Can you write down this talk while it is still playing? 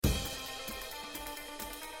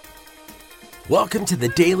Welcome to the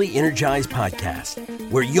Daily Energize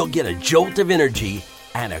Podcast, where you'll get a jolt of energy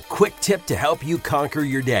and a quick tip to help you conquer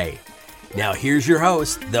your day. Now here's your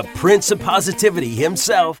host, the Prince of Positivity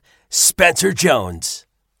himself, Spencer Jones.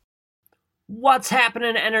 What's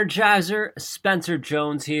happening, Energizer? Spencer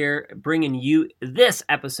Jones here, bringing you this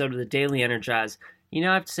episode of the Daily Energize. You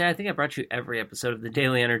know, I have to say, I think I brought you every episode of the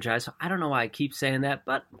Daily Energize, so I don't know why I keep saying that,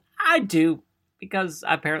 but I do, because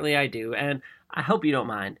apparently I do, and I hope you don't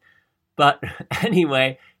mind. But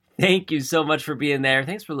anyway, thank you so much for being there.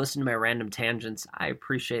 Thanks for listening to my random tangents. I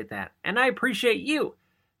appreciate that. And I appreciate you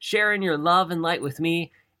sharing your love and light with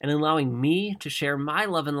me and allowing me to share my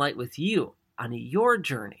love and light with you on your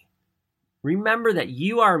journey. Remember that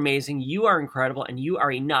you are amazing, you are incredible, and you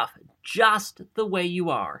are enough just the way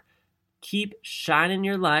you are. Keep shining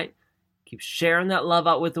your light. Keep sharing that love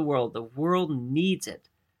out with the world. The world needs it.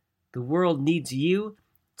 The world needs you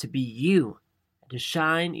to be you. To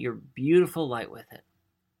shine your beautiful light with it.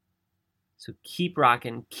 So keep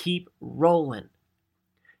rocking, keep rolling.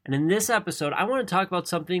 And in this episode, I want to talk about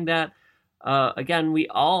something that, again, we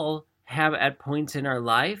all have at points in our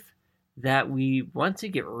life that we want to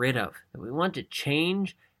get rid of, that we want to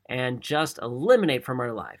change and just eliminate from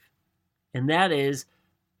our life. And that is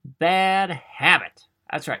bad habit.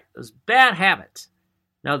 That's right, those bad habits.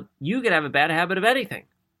 Now, you could have a bad habit of anything.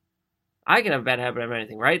 I can have a bad habit of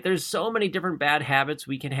anything, right? There's so many different bad habits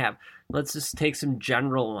we can have. Let's just take some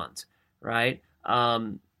general ones, right?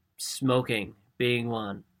 Smoking being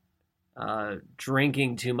one.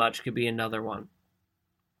 Drinking too much could be another one.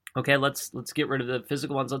 Okay, let's get rid of the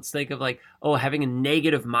physical ones. Let's think of having a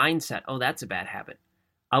negative mindset. Oh, that's a bad habit.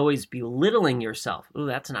 Always belittling yourself. Oh,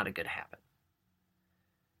 that's not a good habit.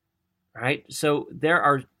 Right? So there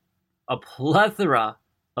are a plethora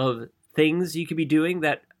of things you could be doing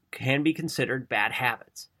that can be considered bad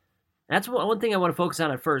habits. That's one thing I want to focus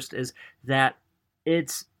on at first is that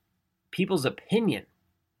it's people's opinion,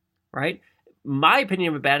 right? My opinion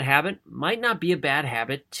of a bad habit might not be a bad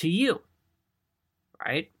habit to you,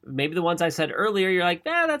 right? Maybe the ones I said earlier, you're like,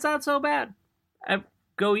 that's not so bad.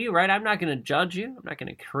 Go you, right? I'm not going to judge you. I'm not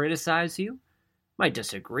going to criticize you. Might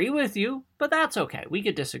disagree with you, but that's okay. We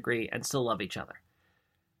could disagree and still love each other.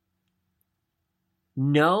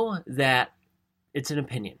 Know that it's an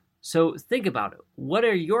opinion. So think about it. What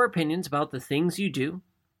are your opinions about the things you do,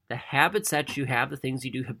 the habits that you have, the things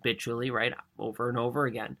you do habitually, right, over and over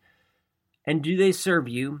again? And do they serve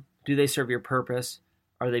you? Do they serve your purpose?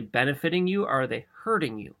 Are they benefiting you or are they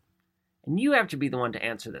hurting you? And you have to be the one to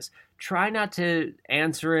answer this. Try not to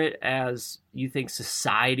answer it as you think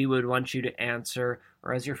society would want you to answer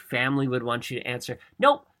or as your family would want you to answer.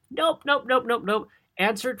 Nope.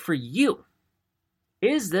 Answer it for you.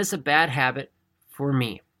 Is this a bad habit for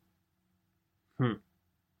me?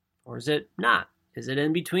 Or is it not? Is it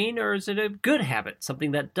in between, or is it a good habit,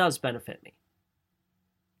 something that does benefit me?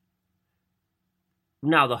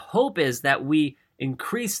 Now, the hope is that we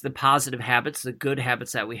increase the positive habits, the good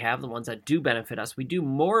habits that we have, the ones that do benefit us. We do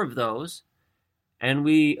more of those, and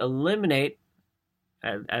we eliminate,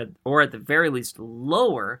 or at the very least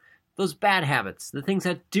lower, those bad habits, the things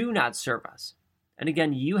that do not serve us. And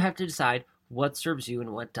again, you have to decide what serves you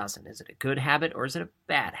and what doesn't. Is it a good habit, or is it a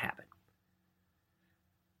bad habit?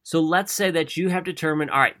 So let's say that you have determined,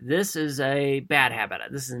 all right, this is a bad habit.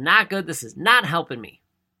 This is not good. This is not helping me.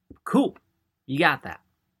 Cool. You got that.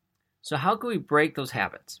 So how can we break those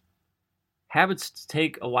habits? Habits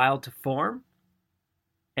take a while to form,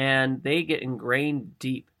 and they get ingrained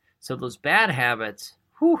deep. So those bad habits,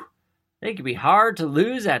 they can be hard to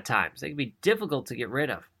lose at times. They can be difficult to get rid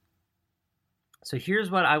of. So here's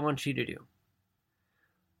what I want you to do.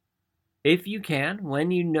 If you can,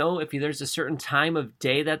 when you know if there's a certain time of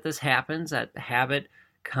day that this happens, that habit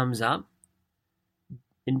comes up,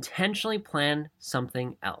 intentionally plan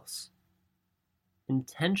something else.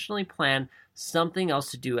 Intentionally plan something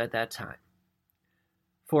else to do at that time.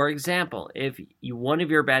 For example, if one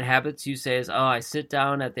of your bad habits you say is, I sit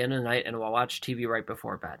down at the end of the night and I'll watch TV right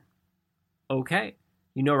before bed. Okay.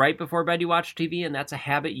 You know right before bed you watch TV and that's a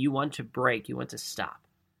habit you want to break, you want to stop.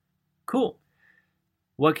 Cool.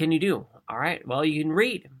 What can you do? All right, well, you can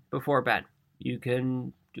read before bed. You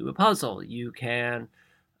can do a puzzle. You can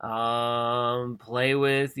play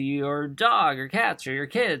with your dog or cats or your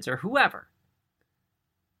kids or whoever.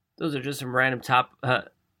 Those are just some random top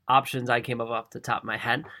options I came up off the top of my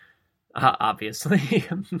head, obviously.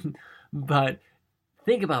 But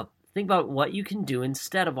think about what you can do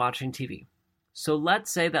instead of watching TV. So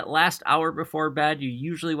let's say that last hour before bed, you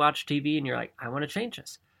usually watch TV and you're like, I want to change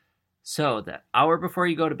this. So the hour before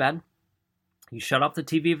you go to bed, you shut off the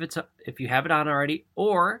TV if you have it on already,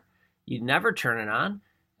 or you never turn it on,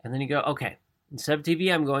 and then you go, okay, Instead of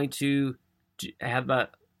TV, I'm going to have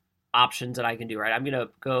options that I can do, right? I'm going to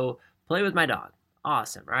go play with my dog.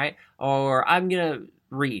 Awesome, right? Or I'm going to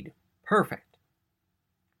read. Perfect.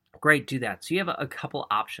 Great, do that. So you have a couple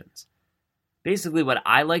options. Basically, what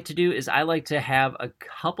I like to do is I like to have a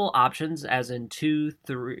couple options, as in 2,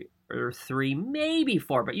 3, or 3, maybe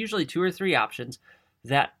 4, but usually 2 or 3 options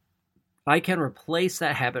that I can replace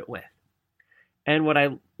that habit with. And what I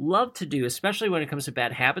love to do, especially when it comes to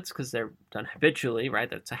bad habits, because they're done habitually, right?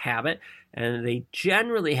 That's a habit, and they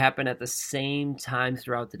generally happen at the same time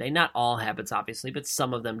throughout the day. Not all habits, obviously, but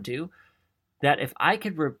some of them do. That if I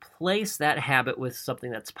could replace that habit with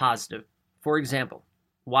something that's positive, for example,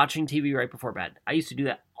 watching TV right before bed. I used to do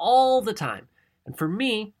that all the time. And for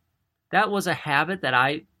me, that was a habit that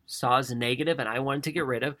I saw as negative and I wanted to get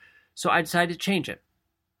rid of, so I decided to change it.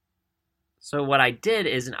 So what I did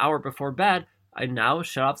is an hour before bed, I now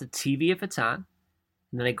shut off the TV if it's on,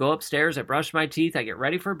 and then I go upstairs, I brush my teeth, I get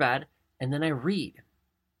ready for bed, and then I read.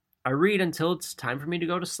 I read until it's time for me to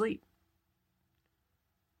go to sleep.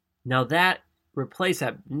 Now that replaced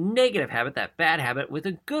that negative habit, that bad habit, with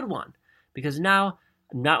a good one, because now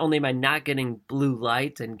not only am I not getting blue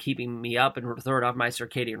light and keeping me up and throwing off my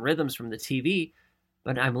circadian rhythms from the TV,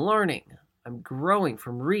 but I'm learning, I'm growing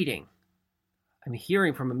from reading. I'm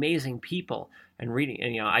hearing from amazing people and reading.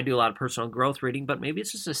 And, I do a lot of personal growth reading, but maybe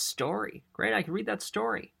it's just a story. Great, I can read that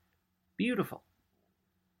story. Beautiful.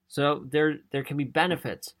 So there can be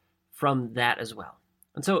benefits from that as well.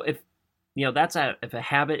 And so if a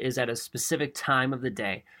habit is at a specific time of the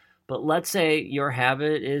day, but let's say your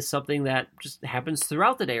habit is something that just happens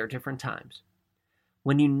throughout the day or different times.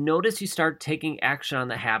 When you notice you start taking action on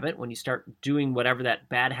the habit, when you start doing whatever that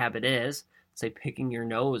bad habit is, say picking your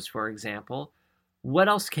nose, for example, what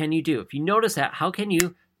else can you do? If you notice that, how can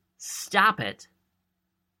you stop it,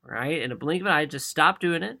 right? In a blink of an eye, just stop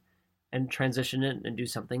doing it and transition it and do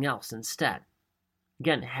something else instead.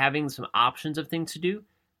 Again, having some options of things to do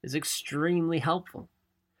is extremely helpful.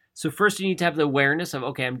 So first you need to have the awareness of,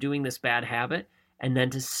 okay, I'm doing this bad habit, and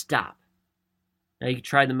then to stop. Now you can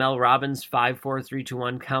try the Mel Robbins 5, 4, 3, 2,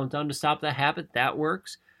 1 countdown to stop that habit. That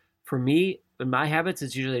works. For me, in my habits,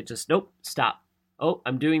 it's usually just, nope, stop. Oh,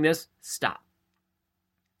 I'm doing this, stop.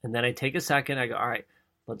 And then I take a second, I go, all right,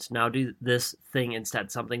 let's now do this thing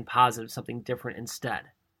instead, something positive, something different instead.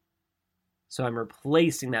 So I'm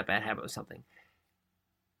replacing that bad habit with something.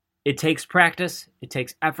 It takes practice, it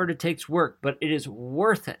takes effort, it takes work, but it is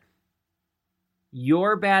worth it.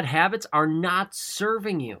 Your bad habits are not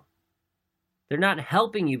serving you. They're not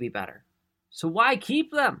helping you be better. So why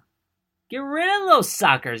keep them? Get rid of those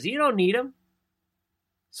suckers. You don't need them.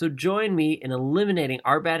 So join me in eliminating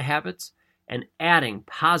our bad habits and adding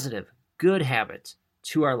positive, good habits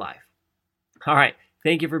to our life. All right.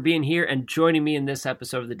 Thank you for being here and joining me in this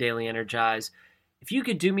episode of the Daily Energize. If you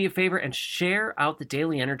could do me a favor and share out the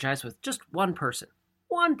Daily Energize with just one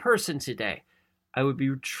person today, I would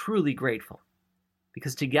be truly grateful.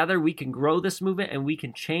 Because together we can grow this movement and we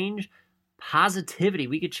can change positivity.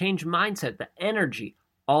 We could change mindset, the energy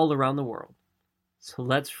all around the world. So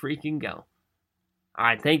let's freaking go. All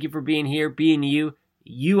right, thank you for being here, being you.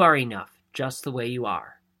 You are enough, just the way you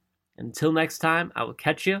are. Until next time, I will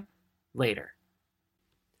catch you later.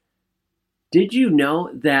 Did you know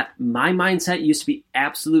that my mindset used to be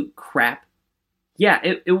absolute crap? Yeah,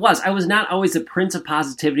 it was. I was not always the prince of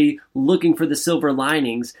positivity looking for the silver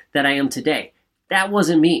linings that I am today. That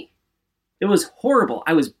wasn't me. It was horrible.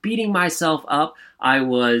 I was beating myself up. I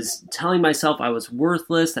was telling myself I was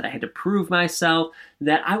worthless, that I had to prove myself,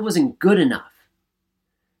 that I wasn't good enough.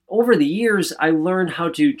 Over the years, I learned how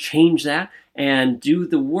to change that and do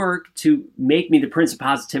the work to make me the prince of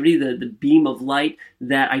positivity, the beam of light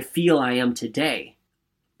that I feel I am today.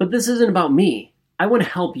 But this isn't about me. I want to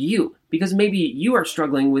help you because maybe you are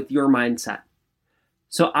struggling with your mindset.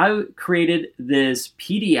 So I created this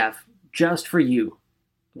PDF just for you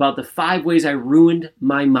about the 5 ways I ruined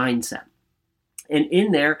my mindset. And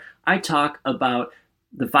in there, I talk about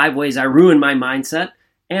the 5 ways I ruined my mindset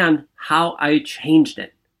and how I changed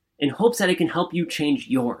it in hopes that it can help you change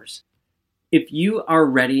yours. If you are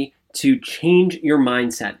ready to change your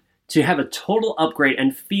mindset, to have a total upgrade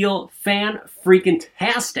and feel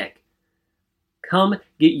fan-freaking-tastic, come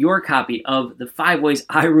get your copy of the 5 ways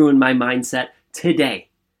I ruined my mindset today.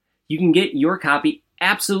 You can get your copy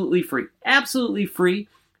absolutely free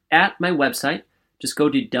at my website. Just go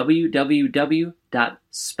to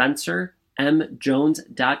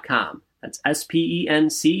www.spencermjones.com. That's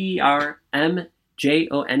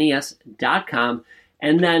SPENCERMJONES.com.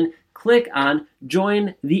 And then click on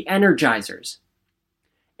Join the Energizers.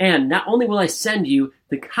 And not only will I send you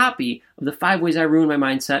the copy of the 5 ways I ruined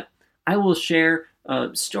my mindset, I will share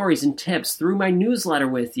stories and tips through my newsletter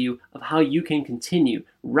with you of how you can continue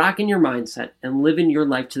rocking your mindset and living your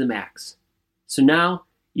life to the max. So now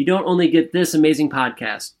you don't only get this amazing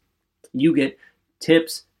podcast, you get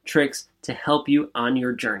tips, tricks to help you on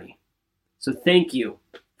your journey. So thank you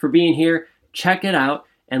for being here. Check it out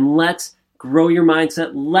and let's grow your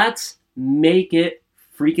mindset. Let's make it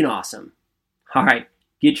freaking awesome. All right,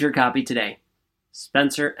 get your copy today.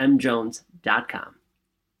 SpencerMJones.com.